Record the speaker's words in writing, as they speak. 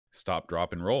Stop,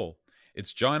 drop, and roll.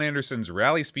 It's John Anderson's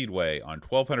Rally Speedway on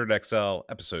 1200XL,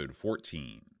 episode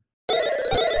 14.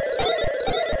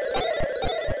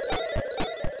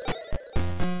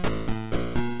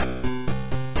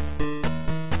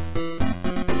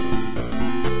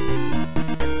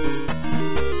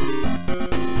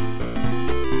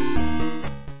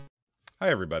 Hi,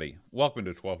 everybody. Welcome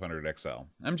to 1200XL.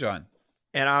 I'm John.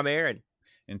 And I'm Aaron.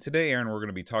 And today, Aaron, we're going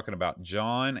to be talking about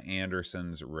John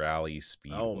Anderson's Rally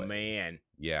Speedway. Oh, man.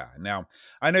 Yeah. Now,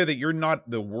 I know that you're not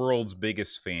the world's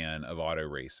biggest fan of auto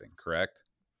racing, correct?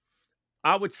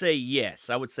 I would say yes.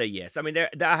 I mean,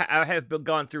 I have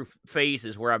gone through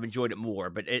phases where I've enjoyed it more,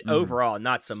 but overall,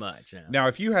 not so much. No. Now,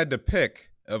 if you had to pick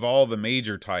of all the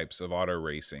major types of auto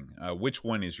racing, which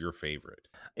one is your favorite?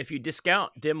 If you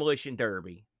discount Demolition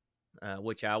Derby,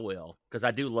 which I will, because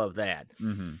I do love that.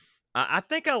 Mm-hmm. I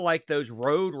think I like those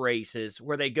road races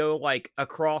where they go like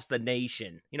across the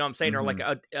nation. You know what I'm saying? Or like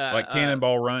like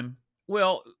Cannonball Run.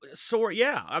 Well,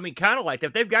 yeah. I mean, kind of like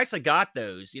that. They've actually got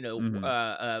those, you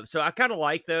know. So I kind of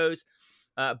like those.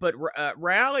 But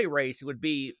rally racing would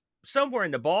be somewhere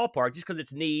in the ballpark just because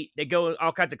it's neat. They go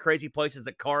all kinds of crazy places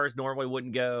that cars normally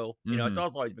wouldn't go. You know, it's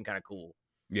also always been kind of cool.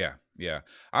 Yeah.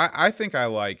 I think I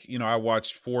like, I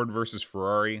watched Ford versus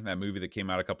Ferrari, that movie that came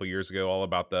out a couple years ago, all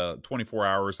about the 24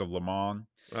 hours of Le Mans.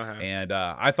 Uh-huh. And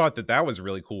I thought that was a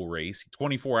really cool race.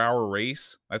 24-hour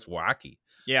race. That's wacky.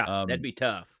 Yeah, that'd be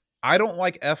tough. I don't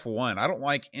like F1. I don't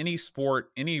like any sport,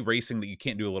 any racing that you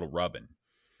can't do a little rubbing.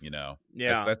 Yeah,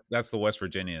 that's the West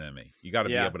Virginian in me. You got to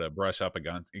be able to brush up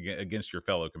against your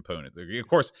fellow component. Of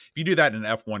course, if you do that in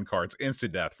an F1 car, it's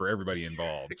instant death for everybody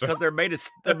involved. Because they're made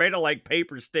of like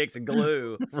paper sticks and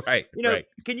glue. Right.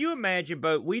 Can you imagine?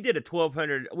 But we did a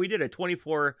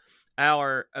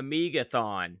 24-hour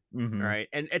Amiga-thon, right?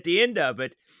 And at the end of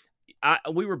it,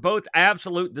 we were both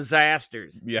absolute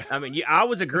disasters. Yeah. I mean, I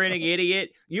was a grinning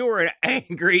idiot. You were an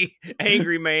angry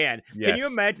man. Yes. Can you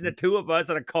imagine the two of us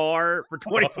in a car for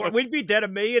 24? We'd be dead a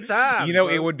million times.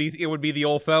 It would be the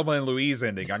old Thelma and Louise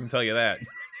ending. I can tell you that.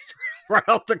 Right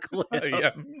off the cliff.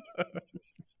 Yeah.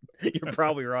 You're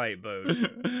probably right, Bo.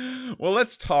 Well,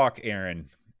 let's talk, Aaron,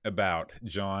 about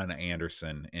John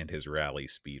Anderson and his Rally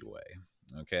Speedway.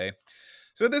 Okay.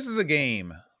 So this is a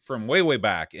game from way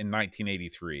back in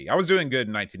 1983. I was doing good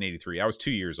in 1983. I was 2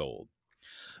 years old.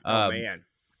 Oh, man.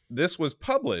 This was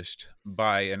published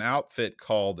by an outfit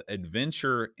called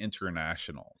Adventure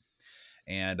International.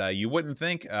 And you wouldn't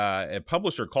think a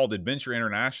publisher called Adventure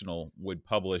International would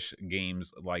publish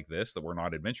games like this that were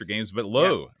not adventure games, but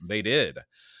they did.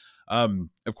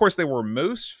 Of course, they were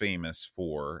most famous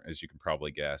for, as you can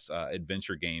probably guess,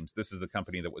 adventure games. This is the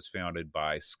company that was founded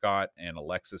by Scott and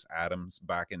Alexis Adams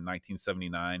back in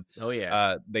 1979. Oh,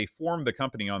 yeah. They formed the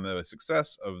company on the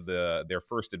success of their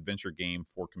first adventure game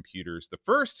for computers. The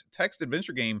first text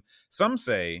adventure game, some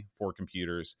say, for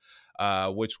computers,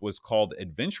 which was called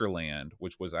Adventureland,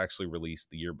 which was actually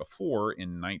released the year before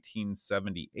in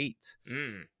 1978.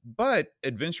 But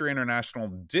Adventure International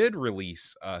did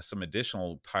release some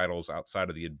additional titles outside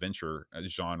of the adventure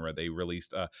genre. They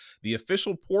released the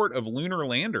official port of Lunar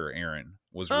Lander, Aaron,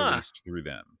 was released through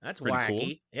them. That's pretty wacky.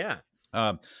 Cool.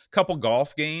 Yeah. Couple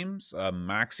golf games,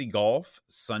 Maxi Golf,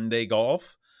 Sunday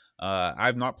Golf.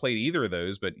 I've not played either of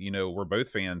those, but we're both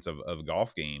fans of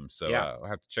golf games, so I'll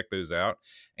have to check those out.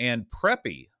 And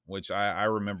Preppy, which I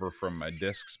remember from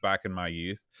discs back in my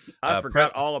youth. I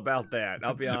forgot all about that.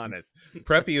 I'll be honest.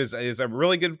 Preppy is a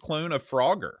really good clone of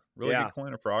Frogger. Good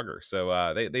clone of Frogger.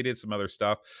 So they did some other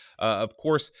stuff. Of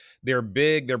course, their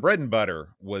bread and butter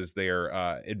was their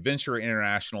Adventure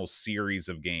International series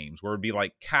of games, where it'd be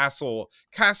like Castle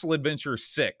Adventure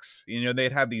 6.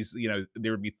 They'd have these,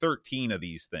 there would be 13 of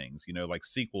these things, like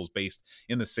sequels based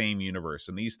in the same universe.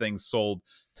 And these things sold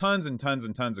tons and tons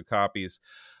and tons of copies.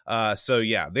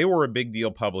 They were a big deal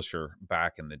publisher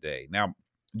back in the day. Now,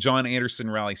 John Anderson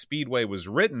Rally Speedway was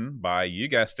written by, you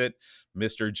guessed it,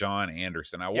 Mr. John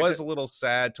Anderson. I was a little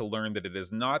sad to learn that it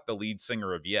is not the lead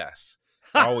singer of Yes.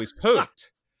 I always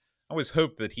hoped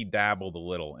that he dabbled a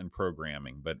little in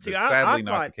programming, but sadly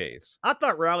not the case. I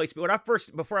thought Rally Speed,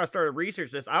 before I started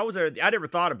researching this, I never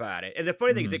thought about it. And the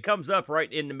funny thing is, it comes up right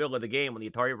in the middle of the game on the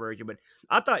Atari version. But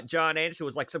I thought John Anderson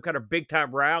was like some kind of big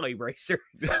time rally racer.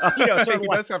 He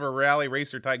does have a rally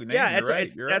racer type name. Yeah,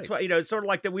 that's why sort of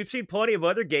like that. We've seen plenty of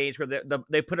other games where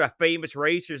they put a famous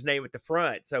racer's name at the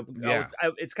front. So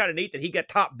it's kind of neat that he got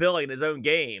top billing in his own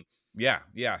game.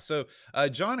 Yeah. So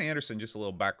John Anderson, just a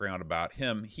little background about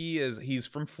him. He's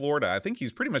from Florida. I think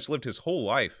he's pretty much lived his whole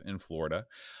life in Florida.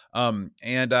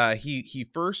 And he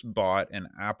first bought an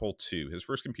Apple II. His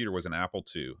first computer was an Apple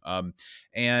II.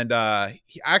 And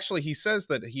he says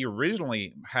that he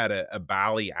originally had a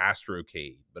Bally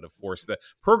Astrocade, but of course the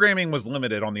programming was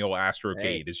limited on the old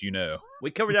Astrocade, as you know.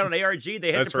 We covered that on ARG.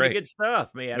 They had some pretty good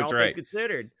stuff, man. That's all things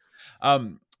considered.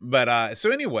 But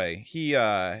so anyway, he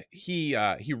got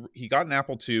an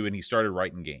Apple II and he started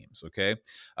writing games. Okay.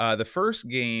 The first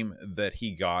game that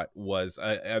he got was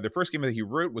the first game that he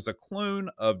wrote was a clone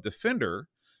of Defender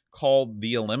called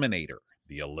The Eliminator.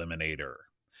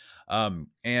 And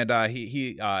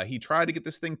he tried to get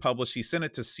this thing published. He sent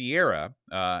it to Sierra,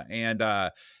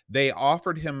 and they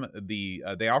offered him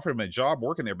a job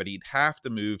working there, but he'd have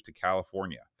to move to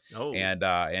California. Oh.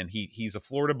 And he's a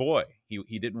Florida boy.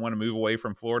 He didn't want to move away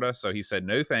from Florida, so he said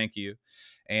no, thank you.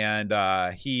 And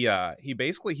he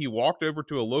walked over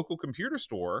to a local computer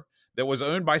store that was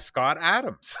owned by Scott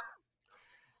Adams.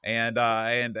 And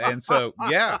so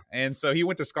he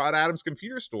went to Scott Adams'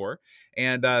 computer store,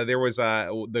 and there was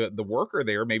the worker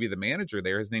there, maybe the manager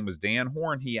there. His name was Dan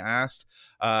Horn. He asked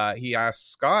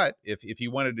Scott if he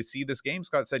wanted to see this game.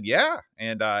 Scott said yeah,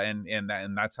 and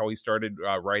that's how he started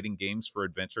writing games for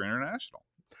Adventure International.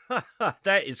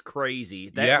 That is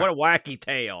crazy. What a wacky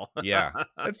tale. Yeah.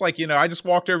 It's like, I just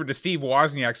walked over to Steve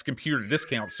Wozniak's computer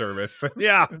discount service.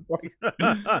 Yeah.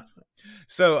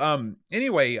 So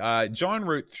anyway, John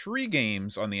wrote 3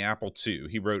 games on the Apple II.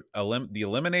 He wrote The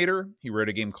Eliminator. He wrote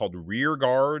a game called Rear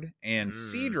Guard and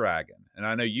Sea Dragon. And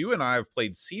I know you and I have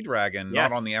played Sea Dragon,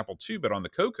 not on the Apple II, but on the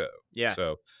Coco. Yeah.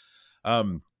 So,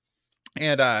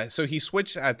 so he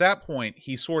switched at that point.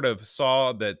 He sort of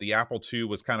saw that the Apple II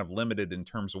was kind of limited in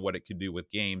terms of what it could do with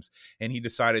games. And he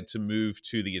decided to move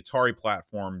to the Atari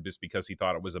platform just because he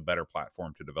thought it was a better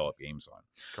platform to develop games on.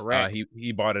 Correct.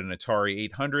 He bought an Atari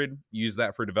 800, used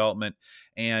that for development.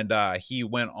 And he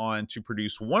went on to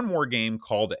produce one more game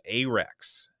called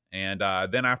A-Rex. And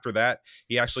then after that,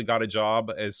 he actually got a job,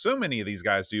 as so many of these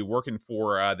guys do, working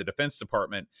for the Defense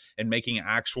Department and making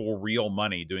actual real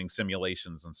money doing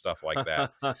simulations and stuff like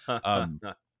that.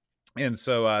 And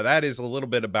so that is a little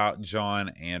bit about John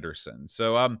Anderson.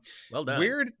 So well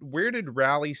done. Where did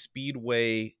Rally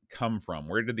Speedway come from?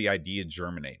 Where did the idea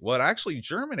germinate? Well, it actually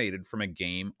germinated from a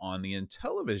game on the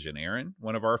Intellivision, Aaron,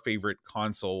 one of our favorite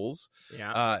consoles.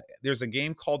 Yeah. There's a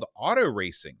game called Auto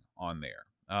Racing on there.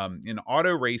 In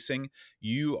auto racing,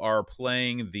 you are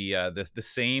playing the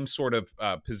same sort of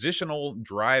positional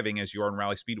driving as you are in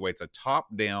Rally Speedway. It's a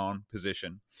top-down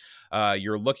position.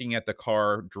 You're looking at the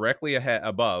car directly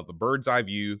above, a bird's eye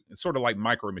view. It's sort of like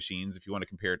Micro Machines, if you want to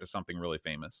compare it to something really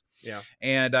famous. Yeah.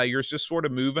 And you're just sort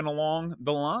of moving along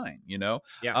the line,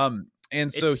 Yeah.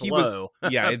 And so it's slow.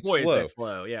 It's Boy, slow. It's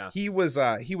slow. Yeah. He was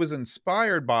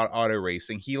inspired by auto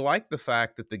racing. He liked the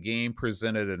fact that the game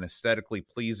presented an aesthetically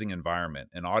pleasing environment.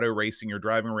 In auto racing, you're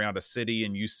driving around a city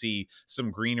and you see some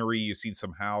greenery, you see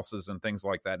some houses and things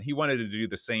like that. And he wanted to do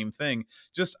the same thing,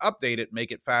 just update it,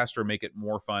 make it faster, make it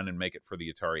more fun, and make it for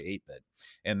the Atari 8-bit.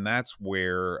 And that's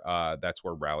where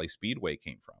Rally Speedway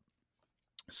came from.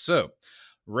 So,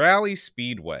 Rally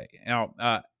Speedway. Now,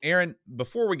 Aaron,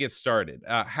 before we get started,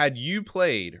 had you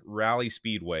played Rally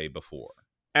Speedway before?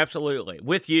 Absolutely.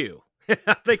 With you.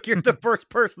 I think you're the first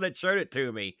person that showed it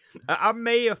to me. I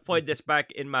may have played this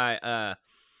back in my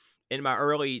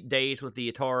early days with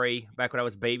the Atari, back when I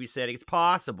was babysitting. It's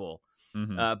possible.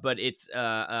 Mm-hmm. But it's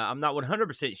I'm not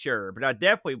 100% sure. But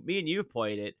me and you have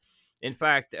played it. In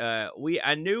fact,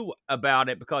 I knew about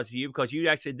it because you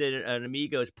actually did an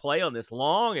Amigos play on this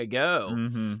long ago.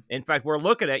 Mm-hmm. In fact, we're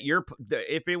looking at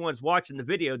if anyone's watching the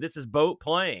video, this is Boat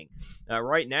playing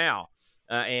right now.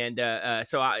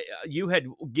 So you had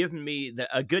given me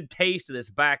a good taste of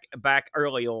this back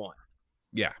early on.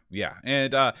 Yeah.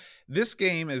 And this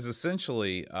game is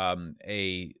essentially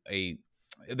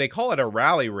they call it a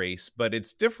rally race, but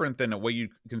it's different than what you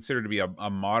consider to be a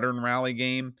modern rally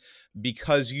game,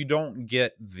 because you don't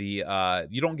get the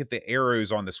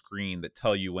arrows on the screen that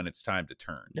tell you when it's time to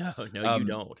turn. No, you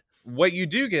don't. What you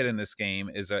do get in this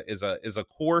game is a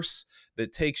course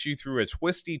that takes you through a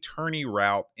twisty, turny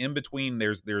route. In between,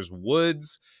 there's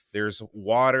woods, there's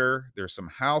water, there's some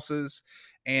houses,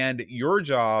 and your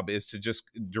job is to just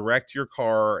direct your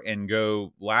car and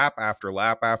go lap after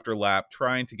lap after lap,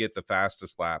 trying to get the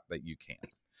fastest lap that you can.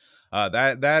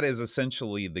 That is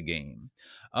essentially the game.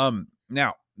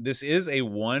 Now, this is a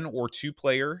 1 or 2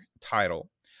 player title.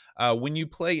 When you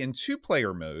play in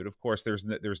 2-player mode, of course, there's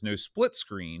no split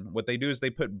screen. What they do is they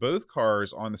put both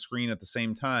cars on the screen at the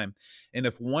same time, and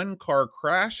if one car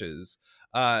crashes,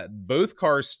 both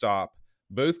cars stop.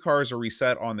 Both cars are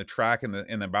reset on the track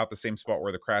in about the same spot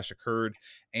where the crash occurred,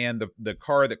 and the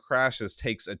car that crashes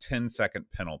takes a 10-second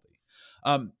penalty.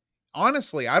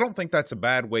 Honestly, I don't think that's a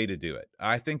bad way to do it.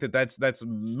 I think that's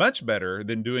much better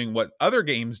than doing what other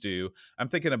games do. I'm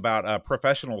thinking about a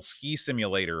Professional Ski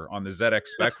Simulator on the ZX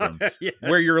Spectrum, yes,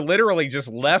 where you're literally just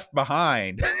left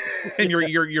behind and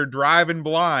you're driving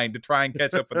blind to try and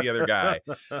catch up with the other guy.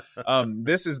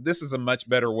 This is a much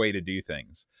better way to do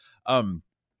things.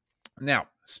 Now,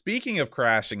 speaking of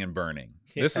crashing and burning,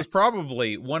 this is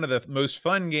probably one of the most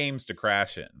fun games to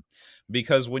crash in,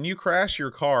 because when you crash your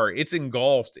car, it's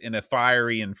engulfed in a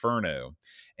fiery inferno,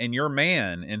 and your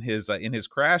man in his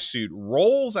crash suit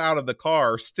rolls out of the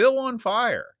car still on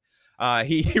fire.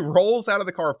 He rolls out of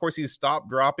the car. Of course, he's stopped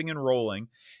dropping and rolling.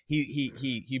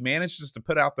 He manages to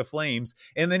put out the flames,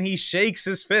 and then he shakes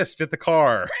his fist at the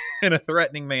car in a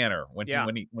threatening manner when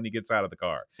he gets out of the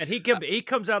car. And he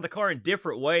comes out of the car in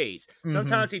different ways.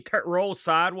 Sometimes he rolls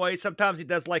sideways. Sometimes he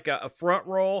does like a front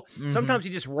roll. Sometimes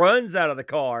he just runs out of the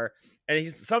car. And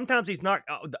sometimes he's not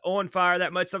on fire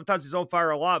that much. Sometimes he's on fire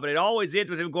a lot. But it always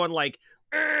ends with him going like,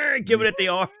 giving it the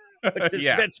arm.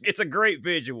 It's a great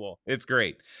visual. It's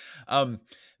great.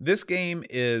 This game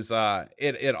is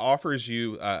it offers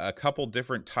you a couple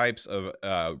different types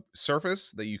of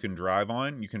surface that you can drive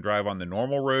on. You can drive on the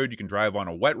normal road, you can drive on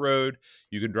a wet road,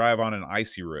 you can drive on an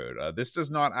icy road. This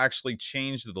does not actually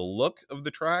change the look of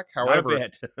the track. However,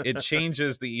 it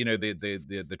changes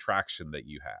the traction that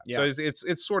you have. Yeah. So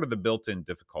it's sort of the built-in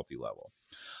difficulty level.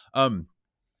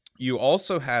 You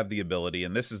also have the ability,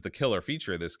 and this is the killer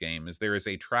feature of this game, is there is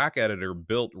a track editor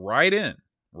built right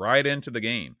into the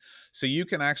game. So you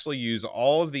can actually use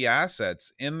all of the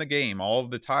assets in the game, all of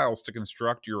the tiles, to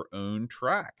construct your own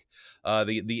track.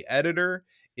 The editor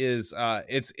is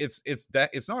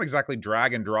it's not exactly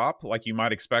drag and drop like you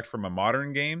might expect from a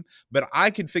modern game, but I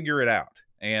could figure it out.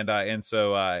 And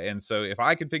so if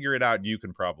I can figure it out, you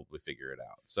can probably figure it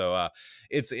out. So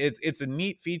it's a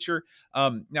neat feature.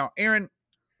 Now, Aaron,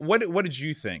 what did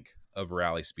you think of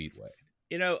Rally Speedway?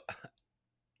 I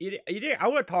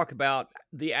want to talk about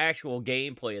the actual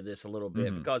gameplay of this a little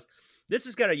bit, because this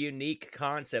has got a unique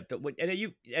concept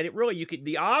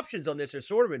the options on this are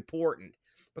sort of important,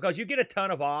 because you get a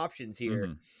ton of options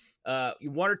here. 1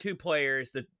 or 2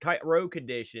 players, the tight road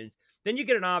conditions. Then you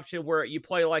get an option where you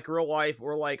play like real life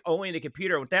or like only in the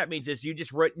computer. What that means is you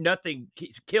just nothing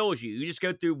kills you. You just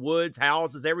go through woods,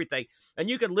 houses, everything, and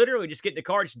you can literally just get in the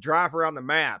car, just drive around the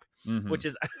map, which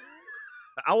is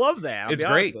I love that. It's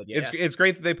great. It's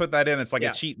great that they put that in. It's like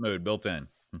a cheat mode built in.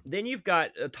 Then you've got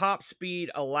a top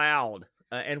speed allowed,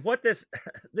 and what this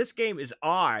game is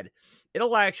odd.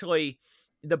 It'll actually.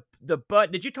 The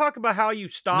button. Did you talk about how you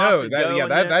stop? No,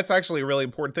 that's actually a really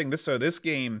important thing. This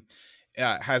game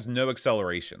has no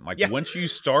acceleration. Like once you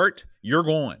start, you're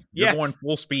going. You're going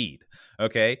full speed.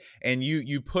 Okay, and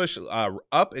you push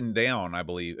up and down. I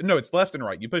believe it's left and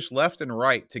right. You push left and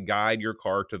right to guide your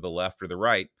car to the left or the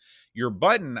right. Your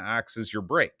button acts as your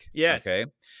brake. Yes.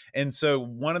 Okay. And so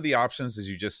one of the options, as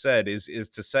you just said, is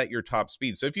to set your top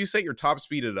speed. So if you set your top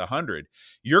speed at 100,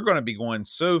 you're going to be going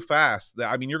so fast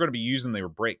that, you're going to be using the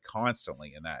brake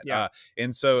constantly in that. Yeah.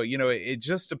 And so, it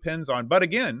just depends on, but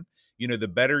again, the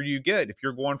better you get, if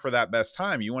you're going for that best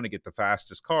time, you want to get the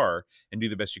fastest car and do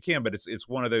the best you can. But it's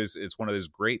one of those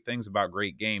great things about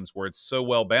great games where it's so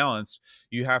well balanced.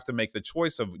 You have to make the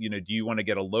choice of, do you want to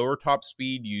get a lower top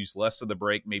speed, use less of the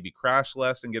brake, maybe crash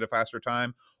less and get a faster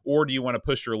time, or do you want to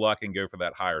push your luck and go for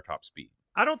that higher top speed?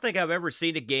 I don't think I've ever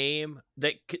seen a game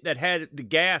that had the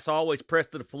gas always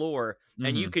pressed to the floor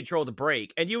and you control the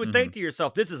brake. And you would think to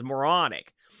yourself, this is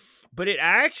moronic. But it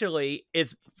actually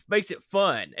makes it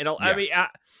fun. And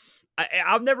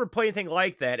I've never played anything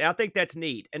like that. And I think that's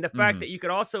neat. And the fact that you could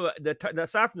also,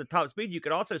 aside from the top speed, you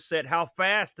could also set how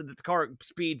fast the car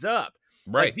speeds up.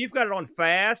 Right. Like if you've got it on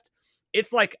fast,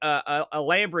 it's like a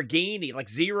Lamborghini, like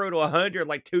 0 to 100,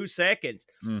 like 2 seconds.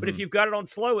 But if you've got it on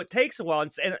slow, it takes a while.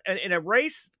 And in a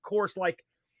race course like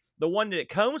the one that it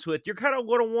comes with, you're kind of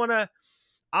going to want to,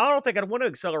 I don't think I'd want to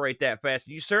accelerate that fast.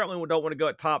 You certainly don't want to go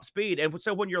at top speed. And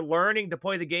so when you're learning to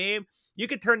play the game, you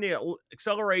can turn the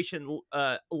acceleration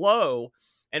low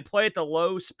and play at the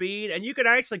low speed. And you can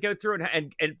actually go through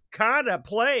and kind of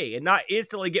play and not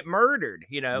instantly get murdered,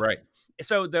 Right.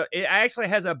 So it actually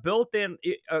has a built-in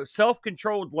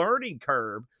self-controlled learning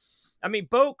curve.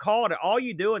 Bo called it. All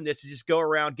you do in this is just go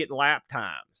around getting lap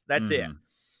times. That's it.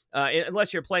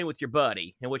 unless you're playing with your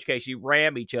buddy, in which case you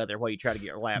ram each other while you try to get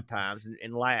your lap times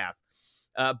and laugh.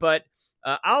 But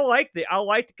I like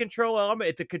the control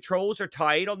element. The controls are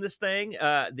tight on this thing.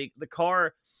 The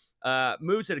car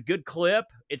moves at a good clip.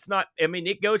 It's not. I mean,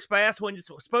 it goes fast when it's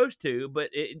supposed to, but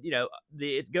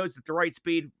it goes at the right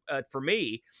speed for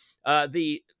me.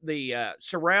 The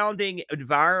surrounding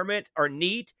environment are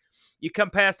neat. You come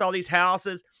past all these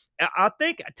houses. I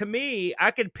think, to me,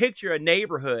 I can picture a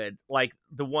neighborhood like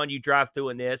the one you drive through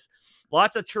in this.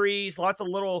 Lots of trees, lots of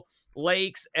little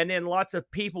lakes, and then lots of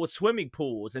people with swimming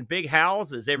pools and big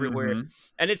houses everywhere. Mm-hmm.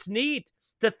 And it's neat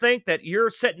to think that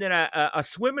you're sitting in a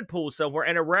swimming pool somewhere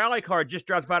and a rally car just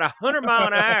drives about 100 miles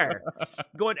an hour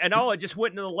going, and it just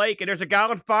went into the lake and there's a guy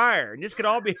on fire. And this could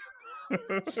all be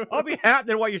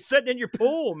happening while you're sitting in your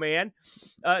pool, man.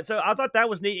 So I thought that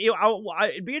was neat.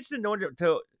 It'd be interesting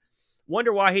to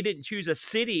wonder why he didn't choose a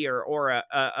city or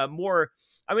a more.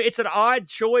 I mean, it's an odd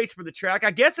choice for the track.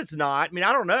 I guess it's not. I mean,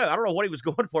 I don't know. I don't know what he was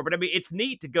going for, but I mean, it's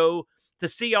neat to go to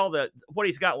see all what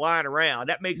he's got lying around.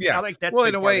 That makes, I think that's, well,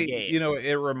 in a way,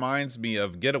 it reminds me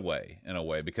of Getaway in a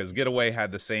way, because Getaway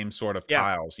had the same sort of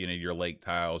tiles, your lake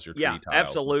tiles, your tree tiles.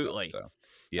 Absolutely. Stuff, so.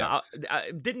 Yeah.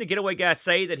 Didn't the Getaway guy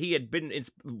say that he had been?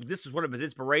 This was one of his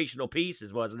inspirational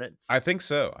pieces, wasn't it? I think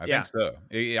so. I think so.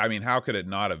 I mean, how could it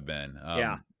not have been?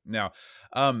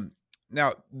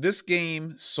 Now this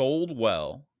game sold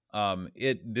well.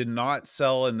 It did not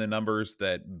sell in the numbers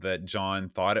that John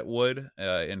thought it would.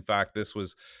 In fact, this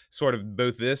was sort of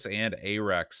both this and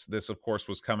AREX. This, of course,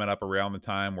 was coming up around the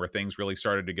time where things really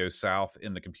started to go south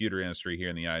in the computer industry here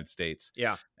in the United States.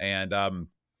 Yeah. And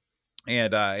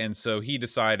so he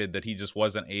decided that he just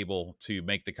wasn't able to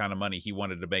make the kind of money he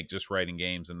wanted to make just writing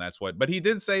games, and but he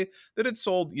did say that it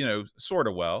sold, sort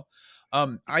of well.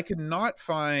 I could not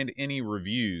find any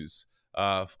reviews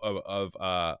of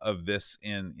this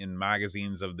in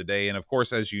magazines of the day, and of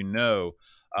course, as you know,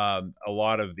 a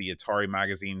lot of the Atari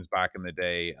magazines back in the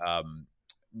day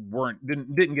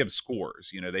didn't give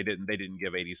scores. They didn't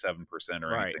give 87%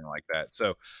 or anything like that.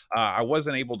 So I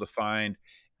wasn't able to find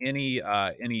any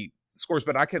scores,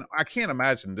 but I can't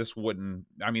imagine this wouldn't.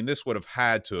 I mean, this would have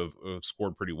had to have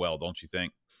scored pretty well, don't you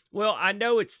think? Well, I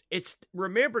know it's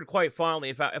remembered quite fondly.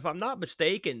 If I'm not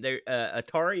mistaken,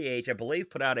 Atari Age, I believe,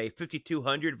 put out a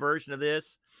 5200 version of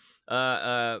this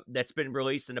that's been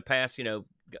released in the past,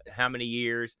 how many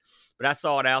years. But I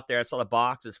saw it out there. I saw the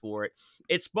boxes for it.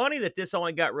 It's funny that this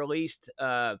only got released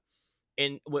for the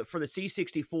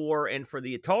C64 and for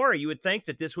the Atari. You would think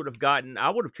that this would have I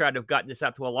would have tried to have gotten this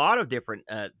out to a lot of different,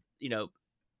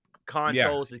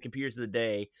 consoles and computers of the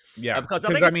day. Because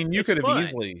I mean, you could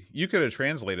have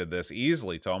translated this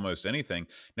easily to almost anything.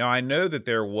 Now, I know that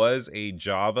there was a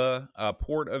Java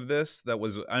port of this that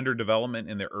was under development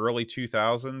in the early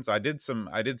 2000s. I did some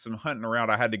hunting around.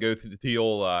 I had to go through the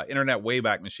old Internet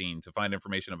Wayback Machine to find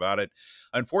information about it.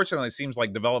 Unfortunately, it seems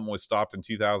like development was stopped in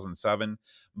 2007,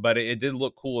 but it did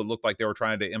look cool. It looked like they were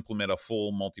trying to implement a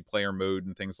full multiplayer mode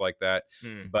and things like that.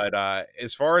 But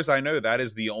as far as I know, that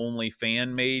is the only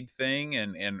fan-made thing,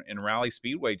 and Rally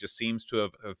Speedway just seems to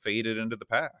have faded into the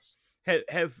past.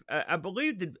 I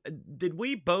believe did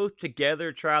we both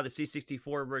together try the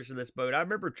C64 version of this boat? I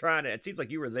remember trying it. It seems like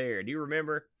you were there. Do you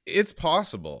remember? It's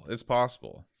possible.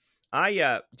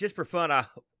 I just for fun, I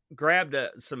grabbed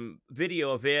some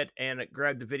video of it and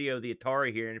grabbed the video of the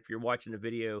Atari here. And if you're watching the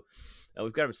video,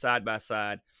 we've got them side by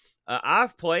side.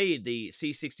 I've played the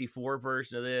C64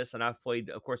 version of this, and I've played,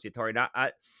 of course, the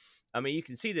Atari. I mean, you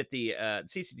can see that the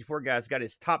C64 guy's got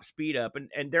his top speed up,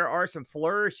 and there are some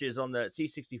flourishes on the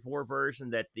C64 version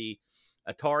that the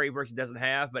Atari version doesn't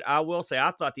have. But I will say,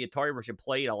 I thought the Atari version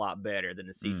played a lot better than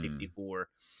the C64.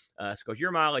 Because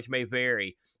your mileage may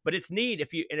vary, but it's neat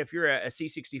if you're a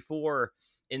C64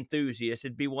 enthusiast,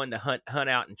 it'd be one to hunt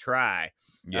out and try.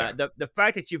 Yeah. The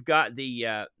fact that you've got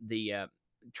the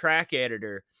track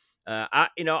editor. I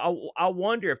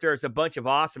wonder if there's a bunch of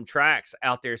awesome tracks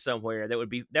out there somewhere that would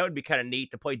be kind of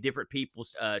neat to play different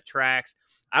people's tracks.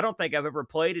 I don't think I've ever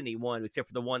played anyone except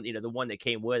for the one that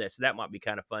came with it. So that might be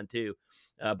kind of fun too.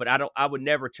 But I would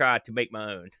never try to make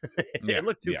my own. It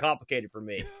looked too complicated for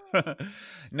me.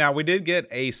 Now, we did get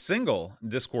a single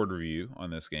Discord review on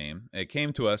this game. It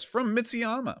came to us from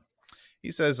Mitsuyama.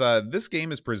 He says, this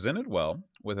game is presented well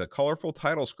with a colorful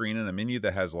title screen and a menu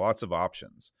that has lots of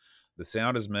options. The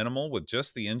sound is minimal with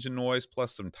just the engine noise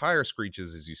plus some tire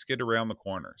screeches as you skid around the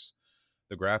corners.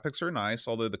 The graphics are nice,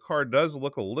 although the car does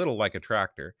look a little like a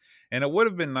tractor, and it would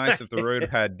have been nice if the road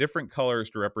had different colors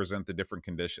to represent the different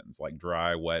conditions, like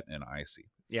dry, wet, and icy.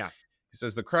 Yeah. He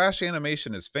says, the crash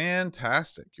animation is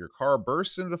fantastic. Your car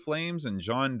bursts into flames and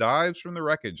John dives from the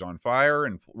wreckage on fire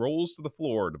and rolls to the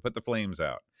floor to put the flames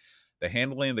out. The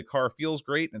handling of the car feels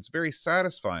great, and it's very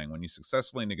satisfying when you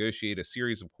successfully negotiate a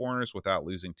series of corners without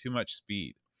losing too much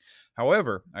speed.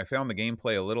 However, I found the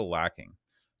gameplay a little lacking.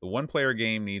 The one-player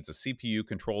game needs a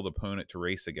CPU-controlled opponent to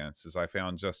race against, as I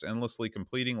found just endlessly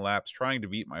completing laps trying to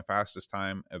beat my fastest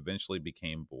time eventually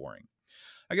became boring.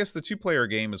 I guess the two-player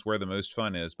game is where the most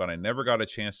fun is, but I never got a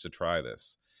chance to try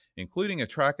this. Including a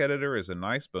track editor is a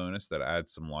nice bonus that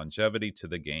adds some longevity to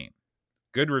the game.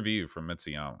 Good review from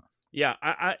Mitsuyama. Yeah,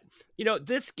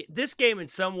 this game in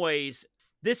some ways,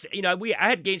 I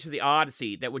had games for the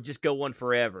Odyssey that would just go on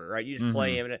forever, right? You just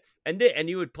play them, and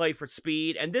you would play for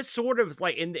speed, and this sort of is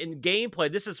like in gameplay.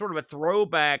 This is sort of a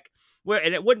throwback,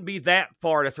 and it wouldn't be that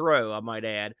far to throw, I might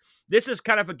add. This is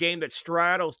kind of a game that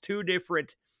straddles two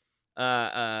different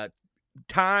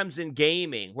times in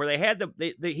gaming, where they had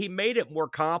he made it more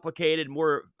complicated,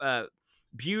 more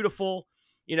beautiful,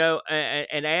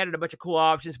 and added a bunch of cool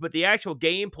options, but the actual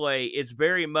gameplay is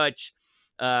very much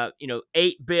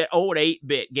 8-bit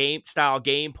game style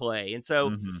gameplay. And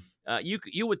so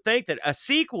you would think that a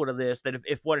sequel to this, that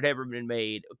if one had ever been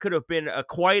made, could have been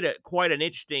quite an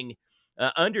interesting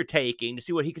undertaking to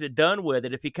see what he could have done with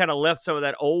it if he kind of left some of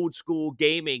that old school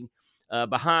gaming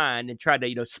behind and tried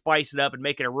to spice it up and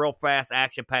make it a real fast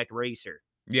action-packed racer.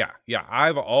 Yeah.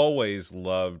 I've always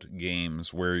loved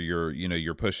games where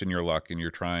you're pushing your luck and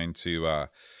you're trying to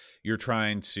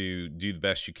do the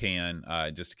best you can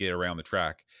just to get around the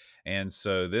track. And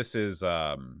so this is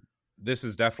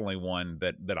definitely one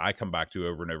that I come back to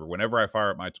over and over. Whenever I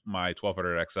fire up my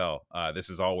 1200 XL, this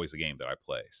is always a game that I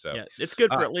play. So yeah, it's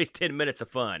good for at least 10 minutes of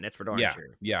fun. That's for darn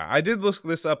sure. Yeah, I did look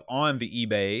this up on the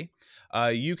eBay.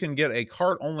 You can get a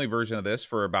cart only version of this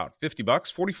for about $50,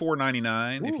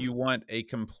 $44.99. If you want a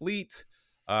complete,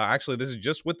 actually this is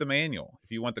just with the manual.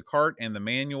 If you want the cart and the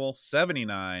manual,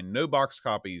 $79. No box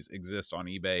copies exist on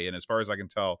eBay, and as far as I can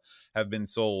tell, have been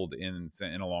sold in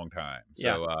a long time.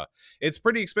 So it's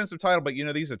pretty expensive title, but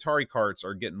these Atari carts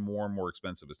are getting more and more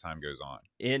expensive as time goes on.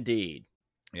 Indeed.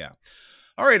 Yeah.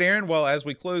 All right, Aaron. Well, as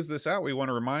we close this out, we want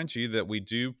to remind you that we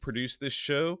do produce this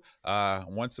show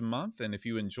once a month. And if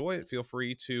you enjoy it, feel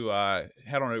free to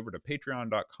head on over to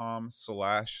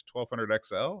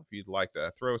patreon.com/1200XL. If you'd like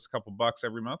to throw us a couple bucks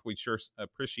every month, we'd sure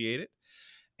appreciate it.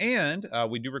 And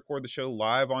we do record the show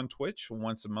live on Twitch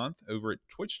once a month over at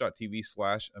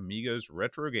twitch.tv/Amigos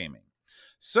Retro Gaming.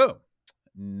 So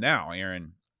now,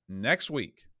 Aaron, next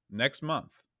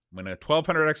month, when a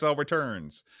 1200XL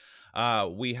returns,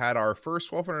 we had our first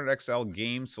 1200XL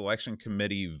game selection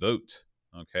committee vote.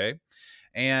 Okay.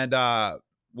 And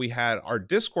we had our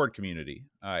Discord community.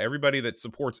 Everybody that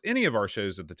supports any of our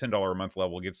shows at the $10 a month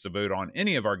level gets to vote on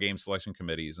any of our game selection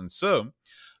committees. And so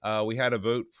we had a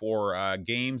vote for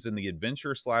games in the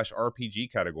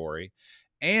adventure/RPG category.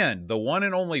 And the one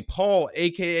and only Paul,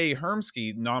 aka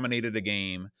Hermsky, nominated a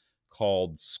game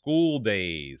called School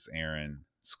Days, Aaron.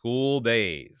 School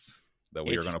Days. That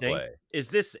we are going to play. Is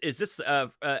this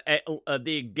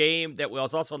the game that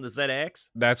was also on the ZX?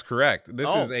 That's correct.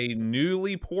 This is a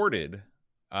newly ported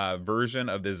version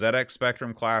of the ZX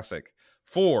Spectrum Classic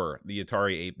for the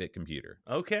Atari 8-bit computer.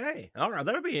 Okay. All right.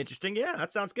 That'll be interesting. Yeah,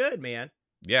 that sounds good, man.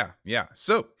 Yeah.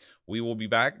 So we will be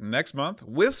back next month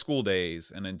with School Days.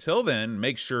 And until then,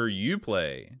 make sure you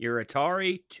play your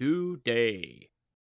Atari today.